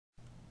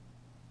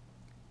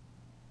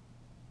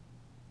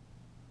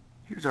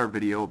Here's our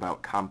video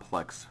about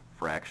complex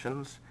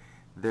fractions.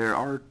 There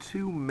are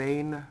two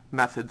main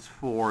methods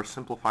for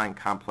simplifying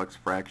complex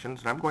fractions,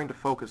 and I'm going to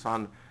focus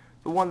on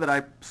the one that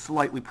I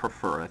slightly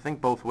prefer. I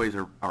think both ways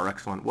are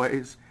excellent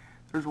ways.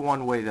 There's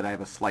one way that I have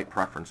a slight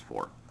preference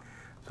for.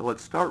 So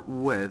let's start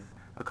with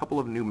a couple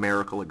of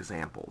numerical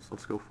examples.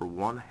 Let's go for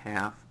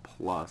 1/2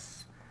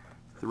 plus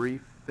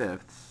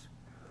 3/5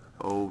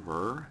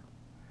 over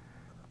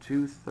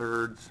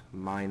 2/3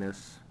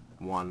 minus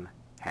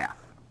 1/2.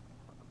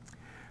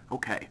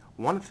 Okay,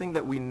 one thing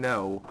that we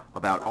know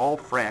about all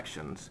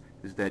fractions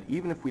is that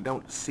even if we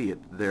don't see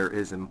it, there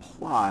is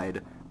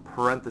implied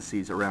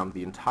parentheses around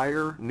the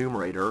entire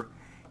numerator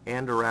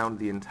and around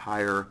the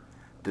entire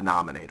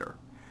denominator.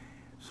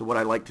 So what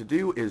I like to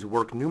do is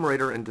work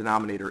numerator and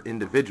denominator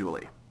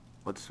individually.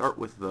 Let's start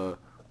with the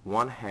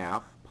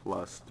 1/2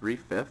 plus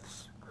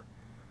 3/5.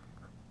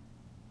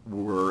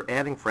 We're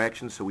adding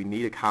fractions, so we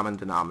need a common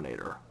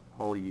denominator.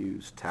 I'll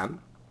use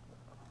 10.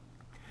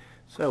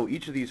 So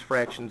each of these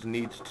fractions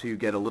needs to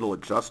get a little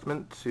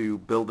adjustment to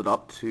build it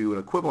up to an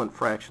equivalent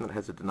fraction that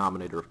has a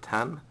denominator of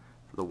 10.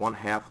 For the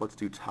 1/2, let's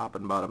do top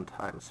and bottom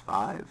times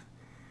 5.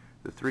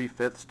 The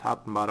 3/5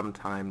 top and bottom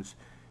times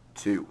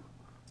 2.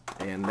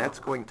 And that's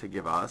going to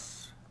give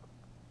us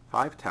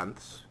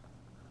 5/10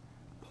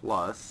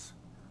 plus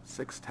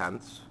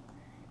 6/10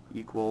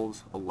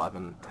 equals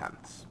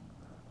 11/10.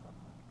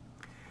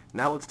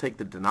 Now let's take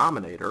the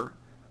denominator,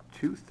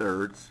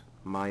 2/3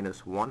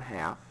 minus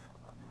 1/2.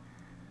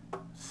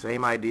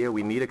 Same idea,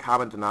 we need a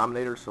common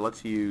denominator, so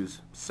let's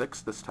use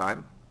 6 this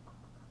time.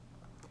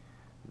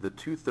 The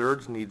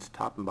 2/3 needs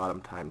top and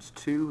bottom times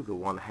 2, the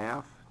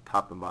 1/2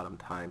 top and bottom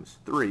times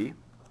 3.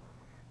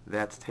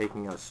 That's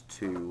taking us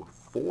to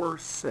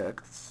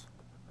 4/6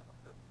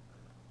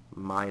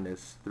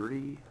 minus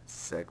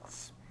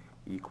 3/6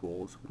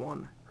 equals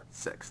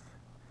 1/6.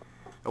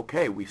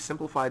 Okay, we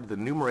simplified the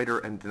numerator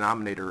and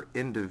denominator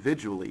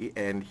individually,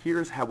 and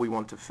here's how we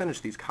want to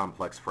finish these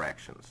complex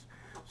fractions.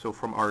 So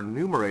from our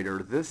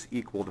numerator, this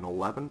equaled an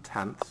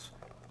 11/10.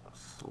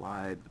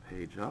 Slide the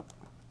page up.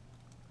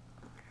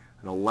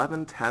 An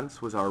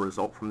 11/10 was our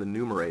result from the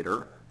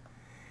numerator,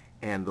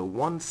 and the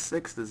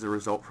 1/6 is the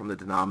result from the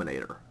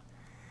denominator.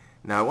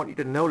 Now I want you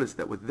to notice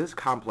that with this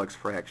complex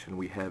fraction,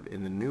 we have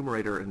in the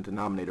numerator and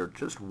denominator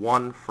just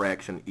one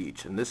fraction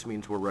each, and this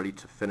means we're ready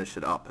to finish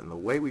it up. And the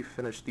way we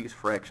finish these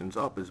fractions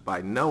up is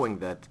by knowing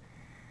that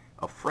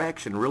a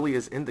fraction really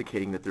is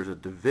indicating that there's a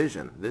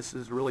division. This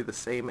is really the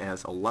same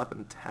as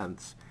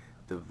 11/10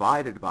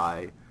 divided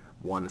by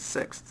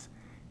 1/6.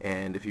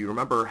 And if you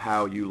remember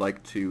how you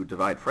like to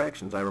divide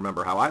fractions, I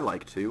remember how I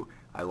like to.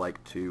 I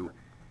like to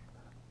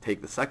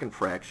take the second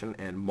fraction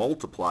and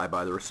multiply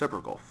by the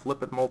reciprocal.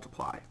 Flip and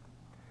multiply.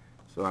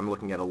 So I'm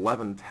looking at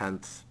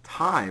 11/10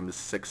 times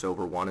 6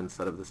 over 1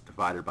 instead of this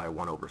divided by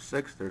 1 over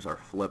 6. There's our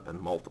flip and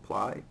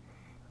multiply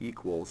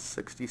equals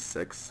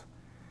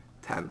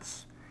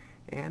 66/10.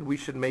 And we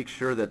should make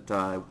sure that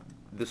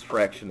this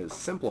fraction is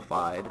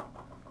simplified,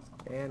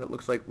 and it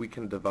looks like we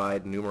can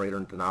divide numerator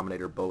and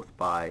denominator both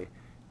by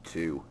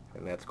 2,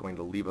 and that's going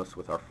to leave us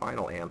with our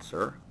final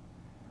answer,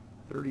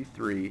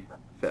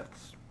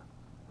 33/5.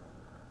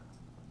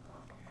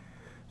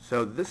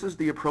 So this is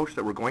the approach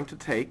that we're going to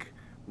take.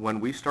 When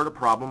we start a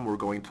problem, we're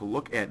going to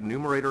look at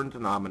numerator and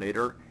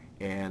denominator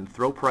and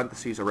throw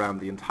parentheses around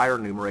the entire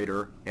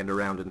numerator and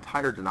around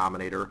entire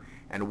denominator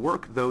and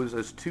work those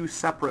as two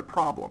separate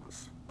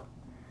problems.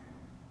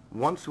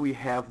 Once we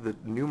have the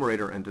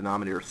numerator and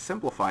denominator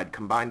simplified,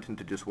 combined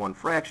into just one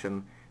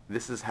fraction,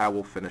 this is how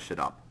we'll finish it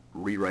up.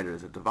 Rewrite it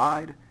as a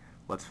divide.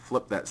 Let's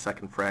flip that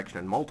second fraction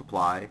and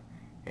multiply,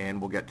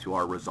 and we'll get to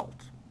our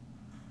result.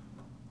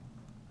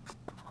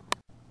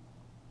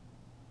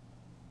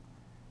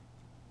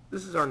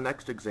 This is our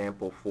next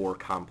example for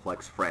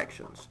complex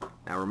fractions.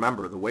 Now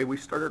remember, the way we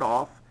started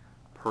off,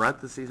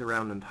 parentheses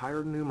around the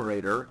entire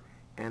numerator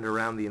and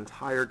around the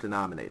entire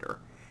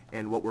denominator.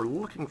 And what we're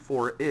looking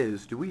for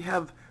is, do we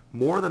have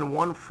more than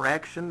one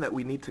fraction that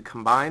we need to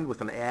combine with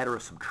an add or a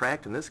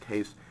subtract? In this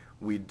case,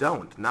 we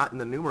don't. Not in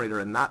the numerator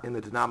and not in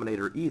the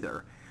denominator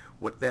either.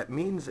 What that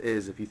means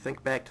is, if you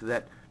think back to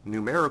that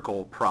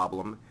numerical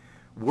problem,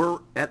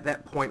 we're at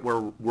that point where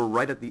we're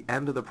right at the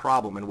end of the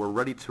problem and we're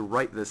ready to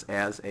write this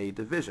as a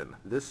division.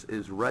 This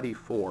is ready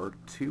for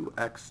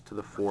 2x to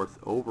the 4th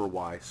over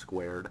y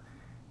squared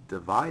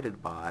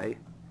divided by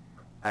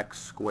x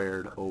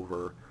squared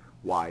over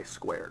y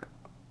squared.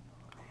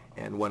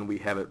 And when we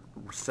have it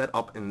set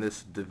up in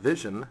this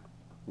division,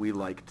 we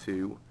like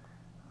to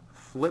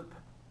flip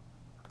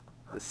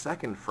the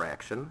second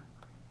fraction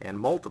and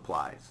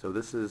multiply. So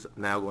this is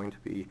now going to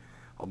be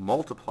a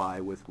multiply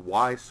with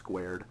y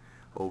squared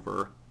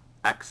over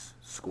x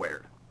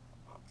squared.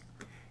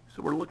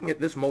 So we're looking at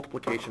this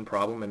multiplication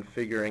problem and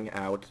figuring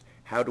out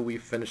how do we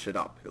finish it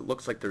up. It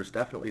looks like there's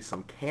definitely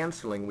some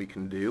canceling we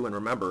can do, and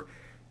remember,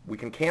 we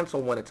can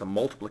cancel when it's a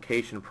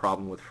multiplication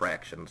problem with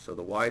fractions. So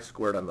the y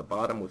squared on the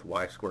bottom with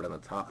y squared on the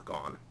top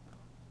gone.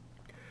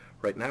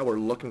 Right now we're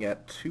looking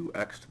at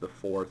 2x to the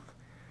 4th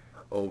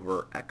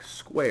over x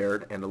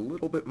squared, and a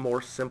little bit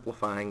more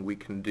simplifying we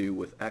can do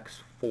with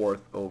x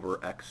fourth over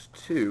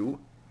x2.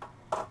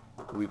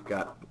 We've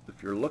got,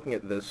 if you're looking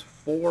at this,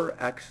 4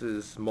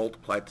 x's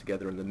multiplied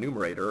together in the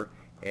numerator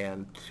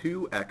and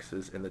 2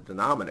 x's in the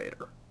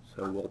denominator.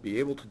 So we'll be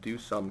able to do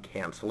some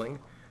canceling.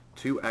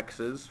 2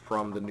 x's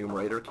from the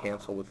numerator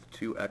cancel with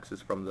 2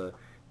 x's from the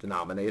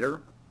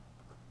denominator,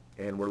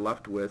 and we're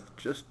left with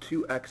just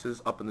 2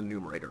 x's up in the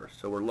numerator.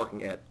 So we're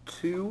looking at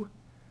 2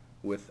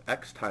 with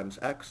x times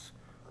x,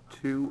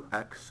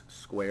 2x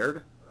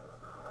squared.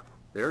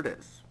 There it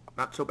is.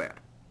 Not so bad.